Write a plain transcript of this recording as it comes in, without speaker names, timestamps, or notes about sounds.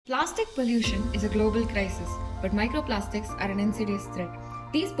Plastic pollution is a global crisis, but microplastics are an insidious threat.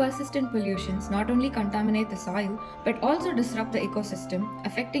 These persistent pollutions not only contaminate the soil but also disrupt the ecosystem,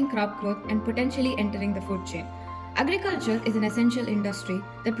 affecting crop growth and potentially entering the food chain. Agriculture is an essential industry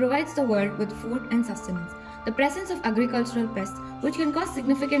that provides the world with food and sustenance. The presence of agricultural pests, which can cause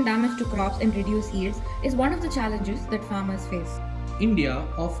significant damage to crops and reduce yields, is one of the challenges that farmers face. India,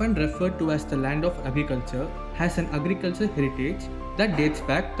 often referred to as the land of agriculture, has an agricultural heritage that dates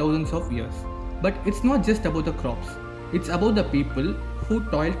back thousands of years. But it's not just about the crops, it's about the people who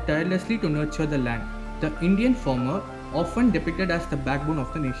toil tirelessly to nurture the land. The Indian farmer, often depicted as the backbone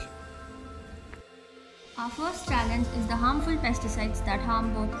of the nation. Our first challenge is the harmful pesticides that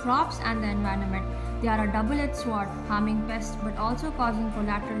harm both crops and the environment. They are a double-edged sword, harming pests but also causing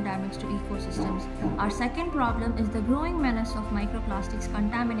collateral damage to ecosystems. Our second problem is the growing menace of microplastics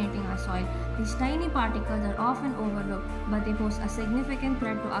contaminating our soil. These tiny particles are often overlooked, but they pose a significant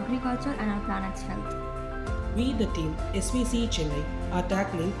threat to agriculture and our planet's health. We, the team SVCE-CHENNAI, are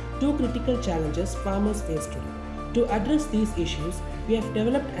tackling two critical challenges farmers face today. To address these issues, we have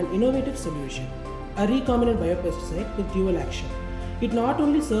developed an innovative solution, a recombinant biopesticide with dual action. It not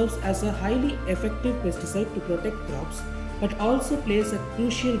only serves as a highly effective pesticide to protect crops, but also plays a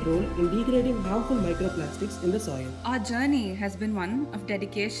crucial role in degrading harmful microplastics in the soil. Our journey has been one of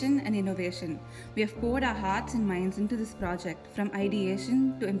dedication and innovation. We have poured our hearts and minds into this project from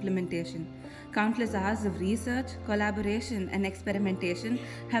ideation to implementation. Countless hours of research, collaboration, and experimentation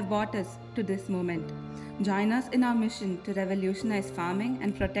have brought us to this moment. Join us in our mission to revolutionize farming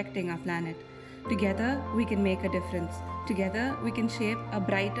and protecting our planet. Together, we can make a difference. Together, we can shape a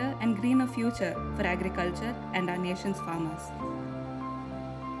brighter and greener future for agriculture and our nation's farmers.